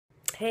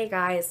Hey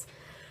guys.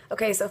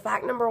 Okay, so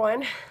fact number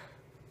one,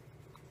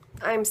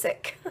 I'm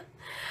sick.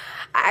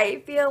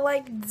 I feel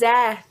like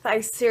death. I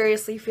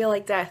seriously feel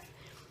like death.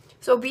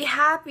 So be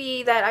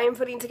happy that I am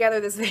putting together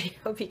this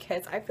video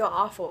because I feel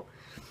awful.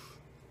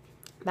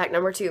 Fact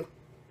number two,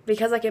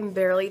 because I can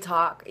barely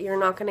talk, you're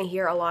not going to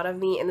hear a lot of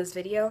me in this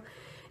video.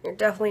 You're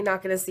definitely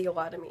not going to see a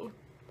lot of me.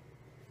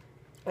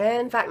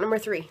 And fact number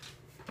three,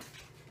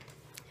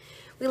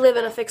 we live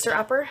in a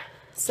fixer-upper,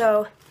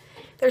 so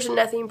there's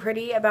nothing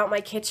pretty about my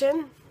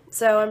kitchen.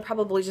 So I'm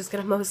probably just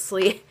going to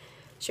mostly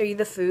show you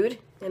the food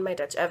in my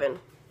Dutch oven.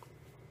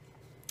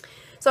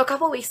 So a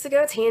couple weeks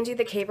ago, Tangi,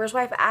 the caper's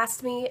wife,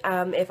 asked me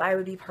if I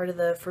would be part of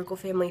the Frugal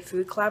family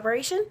food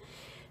collaboration.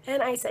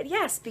 And I said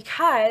yes,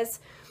 because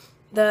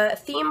the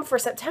theme for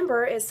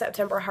September is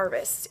September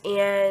harvest.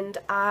 And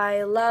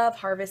I love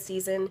harvest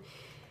season.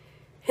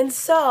 And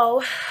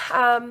so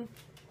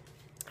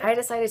I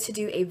decided to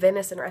do a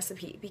venison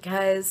recipe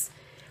because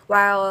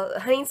while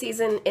hunting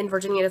season in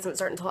Virginia doesn't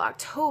start until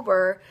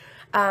October,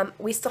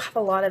 we still have a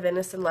lot of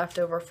venison left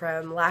over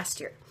from last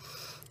year.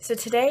 So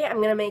today I'm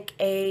going to make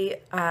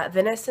a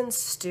venison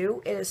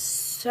stew. It is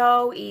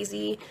so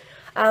easy.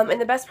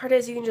 And the best part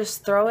is you can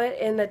just throw it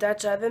in the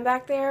Dutch oven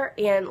back there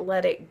and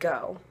let it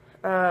go.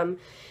 And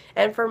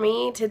for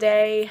me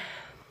today,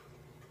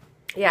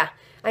 yeah,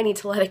 I need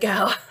to let it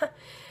go.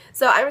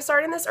 So I'm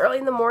starting this early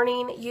in the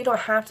morning. You don't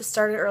have to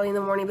start it early in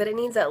the morning, but it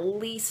needs at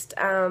least,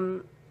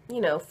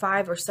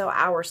 5 or so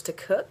hours to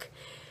cook.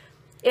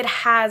 It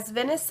has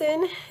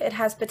venison, it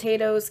has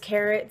potatoes,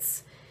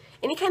 carrots,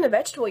 any kind of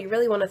vegetable you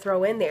really want to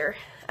throw in there,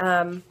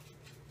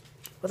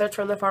 whether it's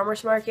from the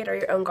farmer's market or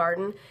your own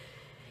garden.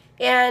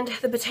 And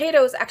the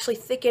potatoes actually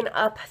thicken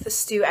up the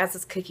stew as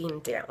it's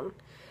cooking down.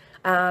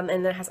 And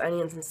then it has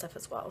onions and stuff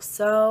as well.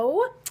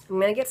 So I'm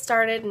going to get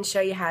started and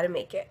show you how to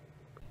make it.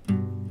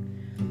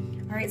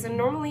 Alright, so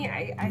normally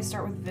I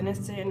start with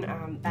venison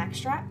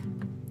backstrap.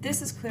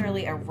 This is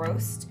clearly a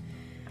roast.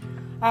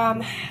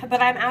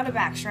 But I'm out of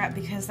backstrap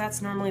because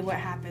that's normally what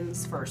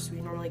happens first.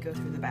 We normally go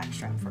through the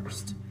backstrap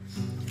first.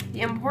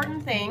 The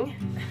important thing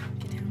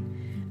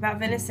about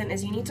venison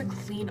is you need to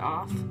clean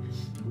off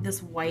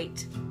this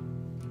white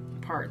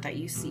part that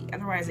you see.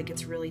 Otherwise it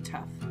gets really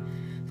tough. So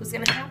what's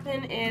going to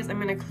happen is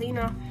I'm going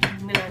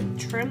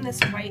to trim this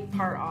white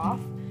part off,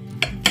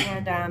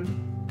 and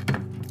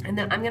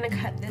then I'm going to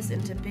cut this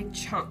into big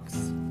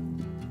chunks.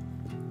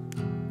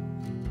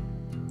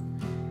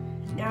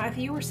 Now if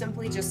you were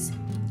simply just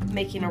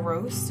making a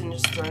roast and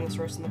just throwing this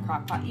roast in the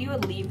crock pot, you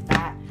would leave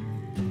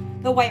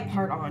the white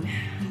part on.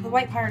 The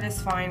white part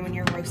is fine when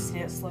you're roasting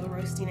it, slow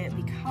roasting it,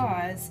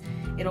 because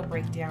it'll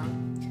break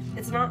down.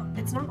 It's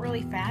not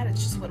really fat,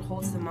 it's just what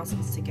holds the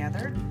muscles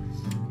together.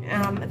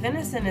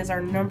 Venison is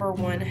our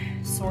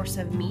 #1 source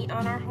of meat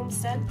on our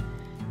homestead.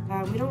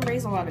 We don't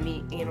raise a lot of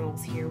meat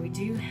animals here. We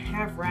do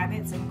have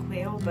rabbits and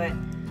quail, but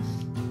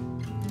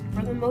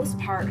for the most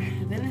part,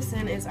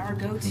 venison is our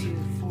go-to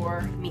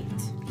for meat.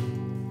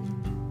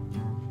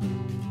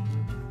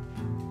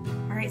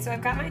 Alright, so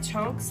I've got my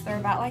chunks. They're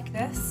about like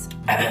this.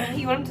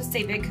 You want them to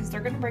stay big because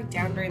they're going to break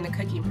down during the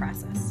cooking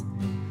process.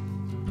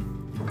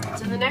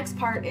 So the next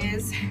part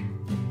is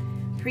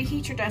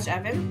preheat your Dutch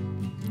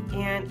oven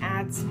and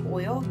add some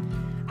oil.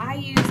 I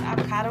use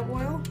avocado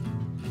oil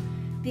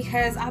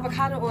because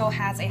avocado oil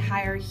has a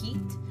higher heat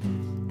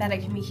that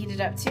it can be heated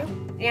up to.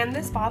 And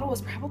this bottle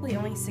was probably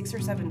only $6 or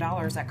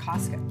 $7 at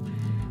Costco.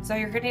 So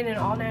you're getting an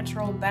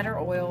all-natural, better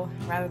oil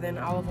rather than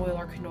olive oil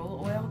or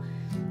canola oil,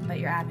 but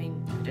you're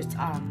adding just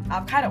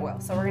avocado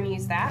oil. So we're going to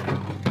use that.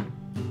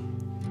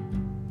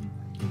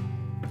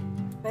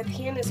 My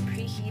pan is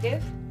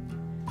preheated,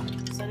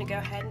 so I'm going to go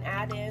ahead and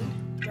add in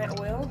my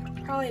oil,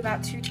 probably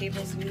about 2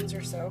 tablespoons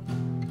or so.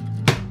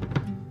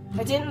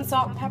 I didn't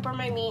salt and pepper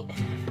my meat,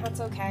 that's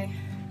okay.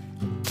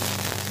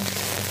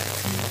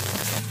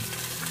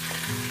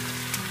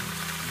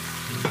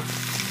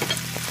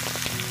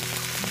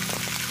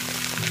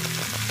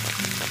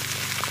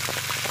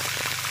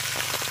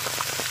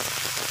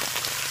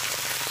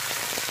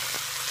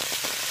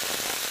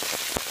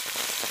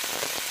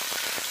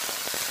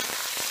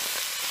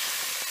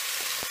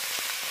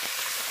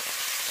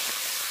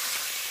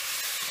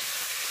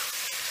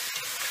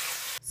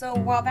 So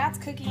while that's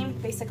cooking,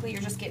 basically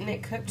you're just getting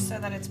it cooked so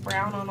that it's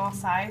brown on all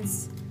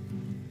sides.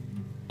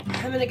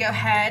 I'm going to go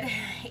ahead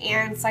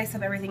and slice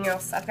up everything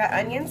else. I've got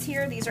onions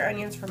here. These are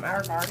onions from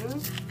our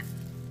garden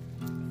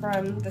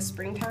from the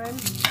springtime.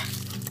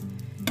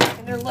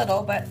 And they're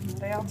little, but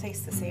they all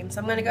taste the same.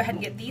 So I'm going to go ahead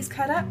and get these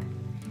cut up.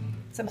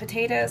 Some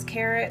potatoes,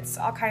 carrots,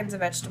 all kinds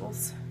of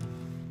vegetables.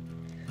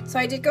 So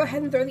I did go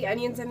ahead and throw the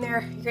onions in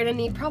there. You're going to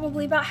need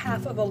probably about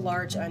half of a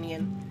large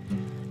onion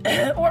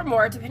or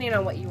more, depending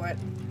on what you want.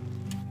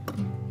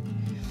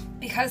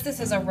 Because this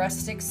is a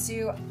rustic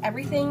stew,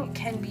 everything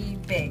can be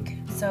big.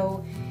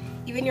 So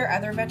even your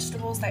other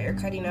vegetables that you're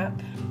cutting up,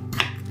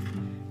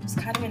 just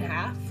cut them in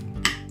half.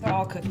 They'll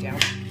all cook down.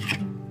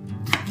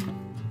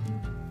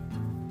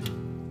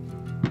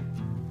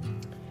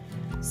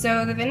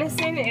 So the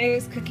venison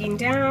is cooking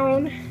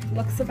down,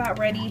 looks about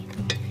ready.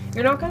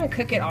 You're not going to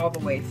cook it all the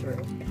way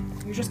through.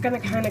 You're just gonna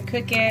kind of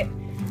cook it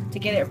to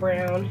get it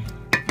brown.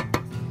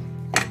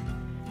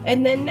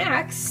 And then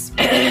next,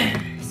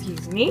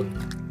 excuse me,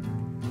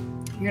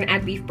 you're gonna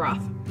add beef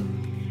broth.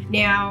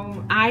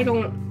 Now,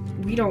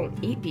 we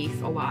don't eat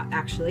beef a lot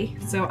actually,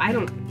 so I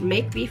don't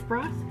make beef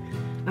broth,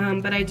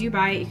 but I do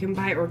buy it. You can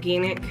buy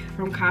organic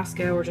from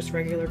Costco or just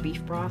regular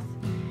beef broth.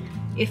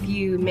 If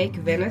you make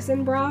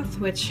venison broth,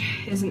 which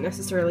isn't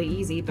necessarily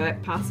easy,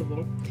 but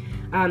possible,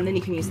 then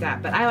you can use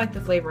that. But I like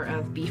the flavor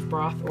of beef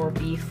broth or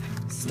beef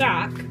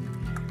stock.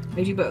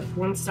 I do both,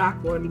 one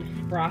stock, one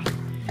broth.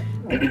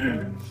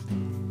 You're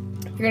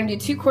gonna do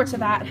 2 quarts of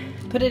that,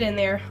 put it in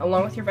there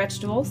along with your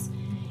vegetables,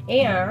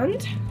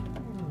 and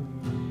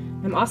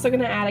I'm also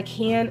gonna add a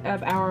can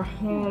of our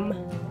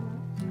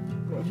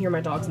I hear my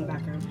dogs in the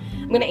background.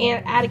 I'm gonna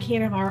add a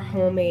can of our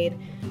homemade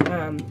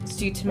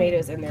stewed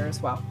tomatoes in there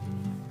as well.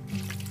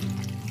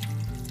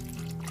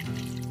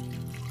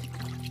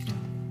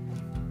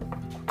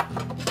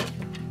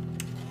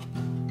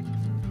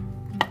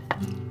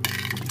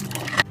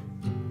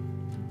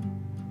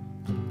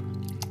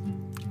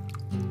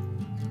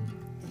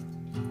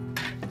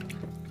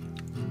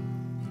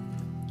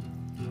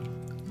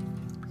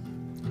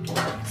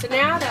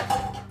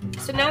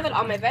 So now that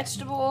all my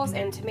vegetables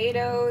and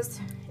tomatoes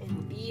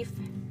and beef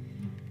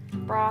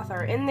broth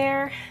are in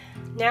there,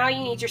 now you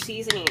need your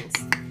seasonings.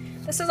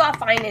 This is all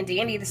fine and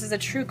dandy. This is a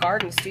true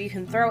garden stew. You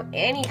can throw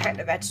any kind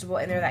of vegetable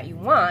in there that you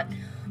want,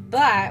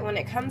 but when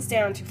it comes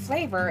down to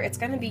flavor, it's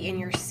going to be in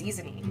your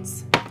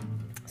seasonings.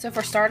 So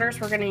for starters,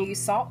 we're going to use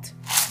salt.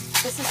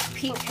 This is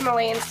pink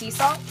Himalayan sea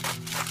salt.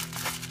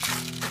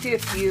 Do a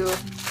few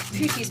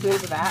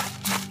teaspoons of that.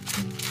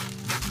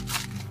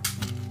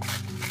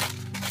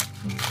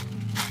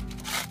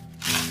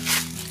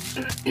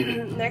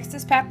 Next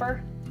is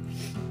pepper.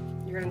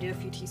 You're going to do a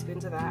few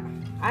teaspoons of that.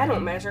 I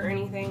don't measure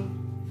anything,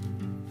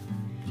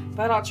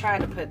 but I'll try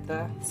to put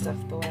the stuff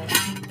below.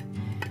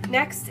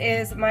 Next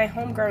is my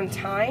homegrown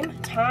thyme.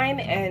 Thyme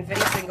and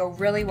venison go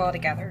really well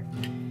together.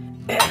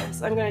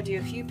 So I'm going to do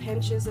a few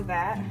pinches of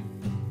that.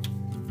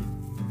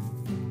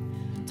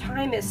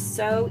 Thyme is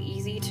so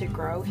easy to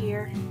grow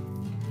here,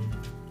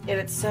 and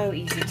it's so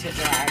easy to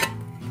dry.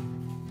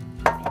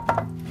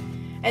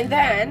 And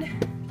then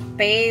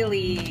bay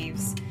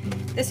leaves.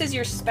 This is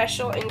your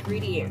special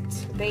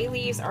ingredient. Bay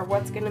leaves are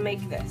what's going to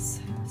make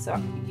this, so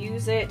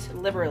use it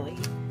liberally.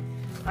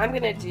 I'm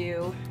going to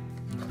do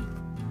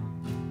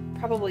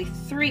probably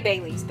 3 bay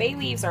leaves. Bay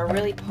leaves are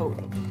really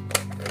potent,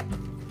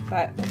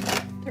 but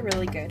they're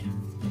really good.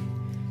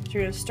 So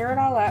you're going to stir it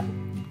all up.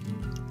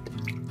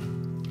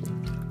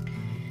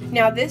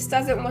 Now this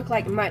doesn't look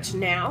like much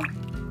now,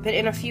 but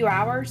in a few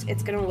hours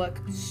it's going to look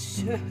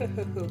so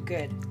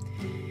good.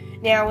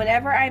 Now,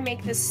 whenever I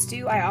make this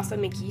stew, I also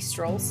make yeast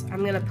rolls.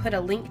 I'm going to put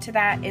a link to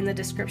that in the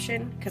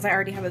description because I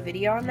already have a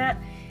video on that.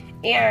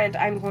 And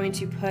I'm going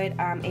to put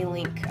a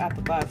link up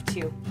above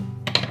too.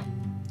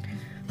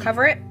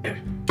 Cover it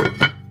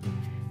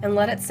and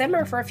let it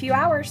simmer for a few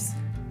hours.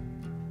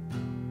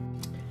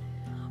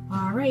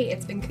 All right,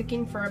 it's been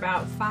cooking for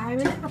about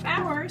 5.5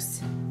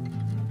 hours.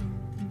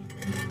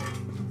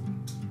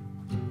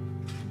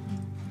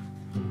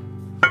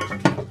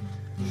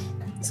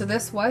 So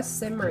this was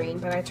simmering,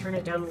 but I turned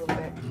it down a little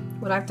bit.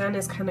 What I've done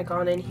is kind of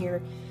gone in here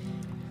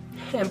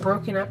and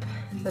broken up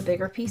the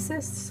bigger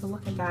pieces. So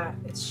look at that.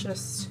 It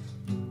just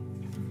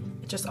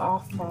all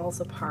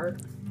falls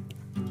apart.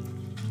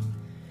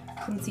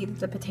 You can see that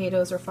the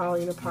potatoes are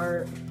falling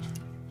apart.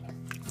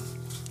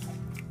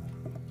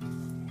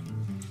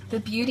 The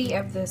beauty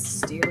of this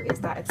stew is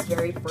that it's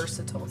very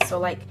versatile. So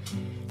like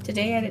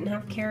today I didn't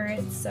have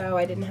carrots, so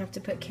I didn't have to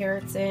put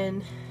carrots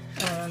in.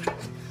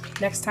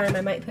 Next time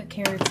I might put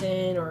carrots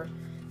in, or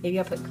maybe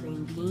I'll put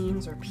green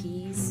beans or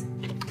peas.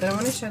 But I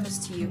want to show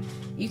this to you.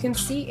 You can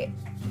see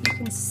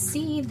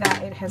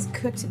that it has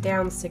cooked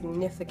down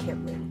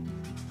significantly.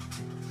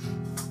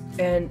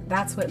 And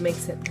that's what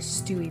makes it the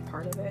stewy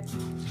part of it.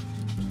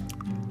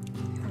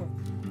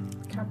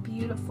 Look how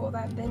beautiful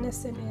that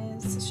venison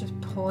is. It's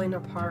just pulling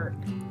apart.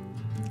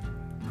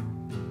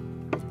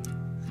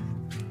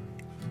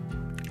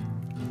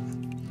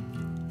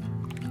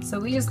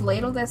 So we just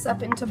ladle this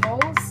up into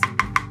bowls.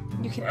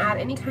 You can add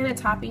any kind of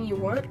topping you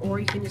want, or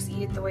you can just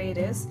eat it the way it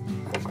is.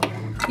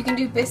 You can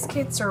do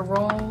biscuits or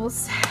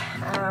rolls.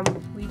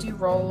 We do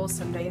rolls,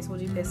 some days we'll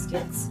do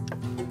biscuits.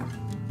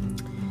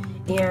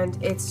 And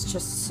it's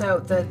just so,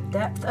 the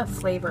depth of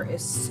flavor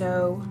is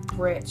so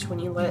rich when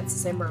you let it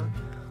simmer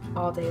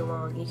all day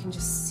long. You can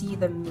just see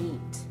the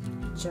meat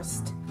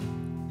just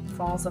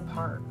falls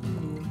apart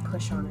when you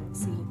push on it.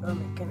 See, oh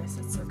my goodness,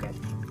 it's so good.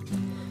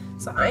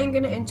 So I am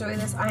going to enjoy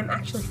this. I'm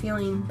actually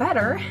feeling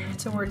better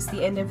towards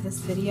the end of this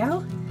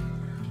video.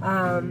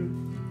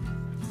 And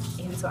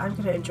so I'm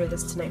going to enjoy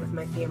this tonight with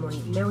my family,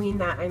 knowing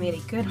that I made a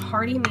good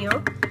hearty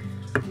meal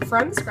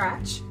from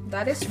scratch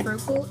that is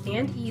frugal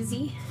and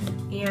easy,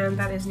 and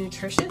that is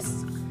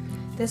nutritious.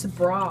 This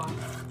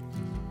broth,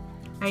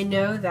 I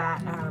know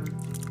that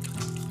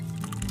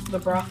the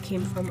broth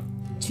came from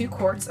 2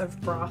 quarts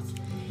of broth.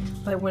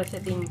 but with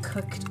it being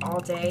cooked all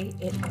day,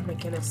 oh my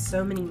goodness,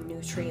 so many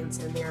nutrients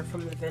in there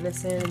from the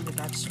venison and the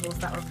vegetables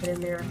that were put in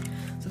there.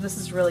 So this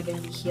is really going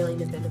to be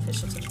healing and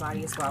beneficial to the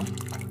body as well.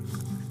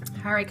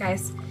 Alright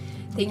guys,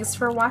 thanks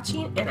for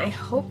watching, and I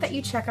hope that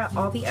you check out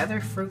all the other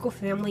Frugal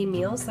family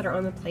meals that are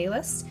on the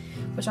playlist,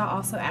 which I'll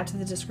also add to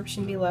the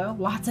description below.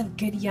 Lots of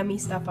good yummy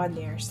stuff on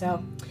there.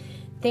 So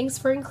thanks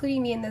for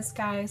including me in this,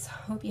 guys.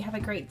 Hope you have a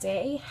great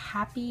day.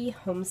 Happy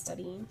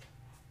homesteading.